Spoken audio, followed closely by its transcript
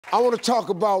I want to talk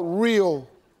about real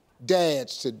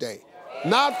dads today.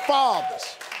 Not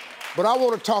fathers, but I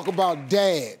want to talk about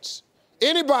dads.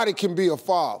 Anybody can be a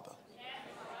father.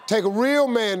 Take a real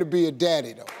man to be a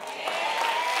daddy, though.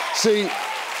 See,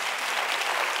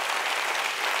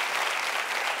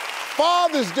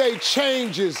 Father's Day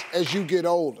changes as you get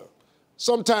older.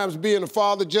 Sometimes being a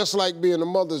father, just like being a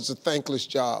mother, is a thankless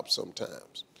job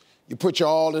sometimes. You put your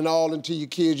all into your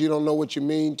kids, you don't know what you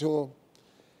mean to them.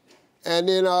 And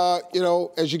then,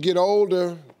 as you get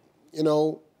older,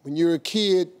 when you're a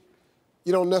kid,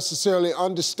 you don't necessarily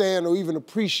understand or even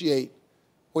appreciate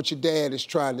what your dad is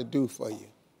trying to do for you.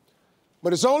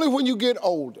 But it's only when you get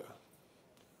older,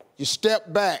 you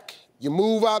step back, you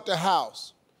move out the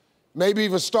house, maybe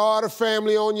even start a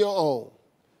family on your own,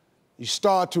 you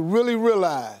start to really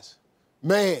realize,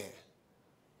 man,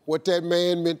 what that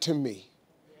man meant to me,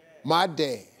 my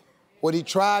dad, what he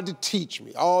tried to teach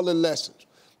me, all the lessons.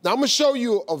 Now, I'm gonna show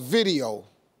you a video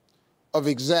of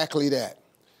exactly that.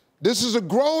 This is a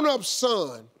grown-up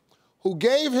son who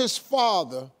gave his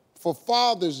father, for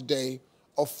Father's Day,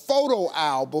 a photo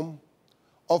album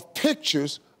of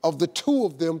pictures of the two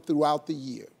of them throughout the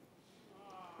year.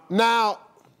 Now,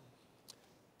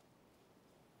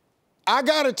 I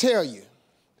gotta tell you,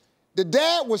 the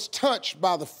dad was touched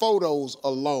by the photos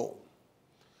alone.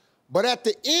 But at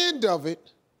the end of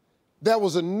it, there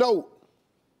was a note.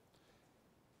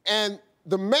 And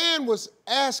the man was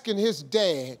asking his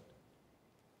dad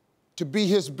to be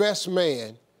his best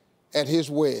man at his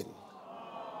wedding.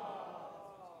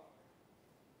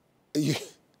 You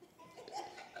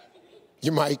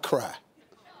might cry.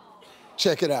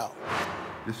 Check it out.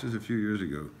 This is a few years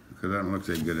ago, because I don't look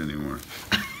that good anymore.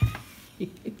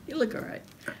 You look all right.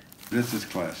 This is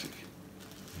classic.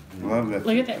 Love that.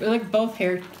 Look at that. We look both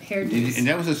hairdos. And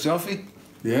that was a selfie?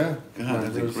 Yeah. God,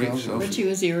 that's a great selfie. Richie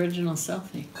was the original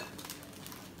selfie.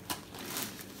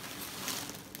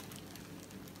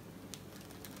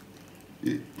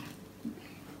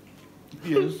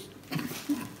 Yes.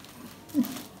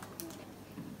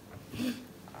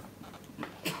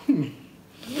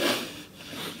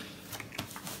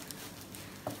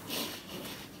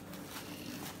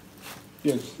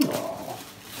 Yes.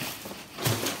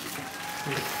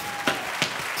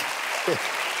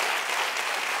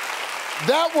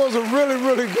 That was a really,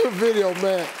 really good video,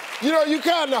 man. You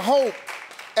kind of hope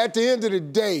at the end of the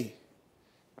day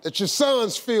that your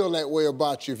sons feel that way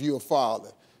about you if you're a father.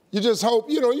 You just hope,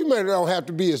 you may don't have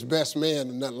to be his best man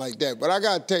or nothing like that, but I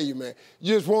gotta tell you, man,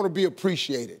 you just want to be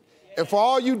appreciated. And for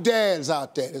all you dads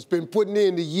out there that's been putting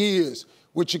in the years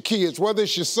with your kids, whether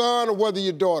it's your son or whether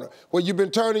your daughter, whether you've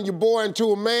been turning your boy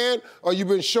into a man or you've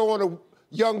been showing a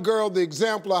young girl the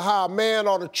example of how a man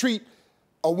ought to treat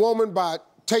a woman by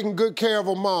taking good care of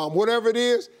her mom, whatever it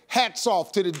is, hats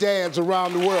off to the dads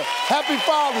around the world. Happy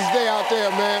Father's Day out there,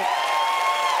 man.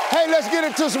 Hey, let's get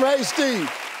into some Hey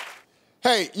Steve.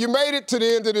 Hey, you made it to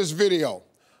the end of this video.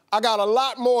 I got a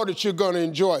lot more that you're gonna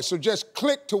enjoy, so just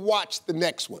click to watch the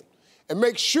next one. And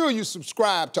make sure you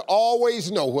subscribe to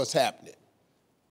always know what's happening.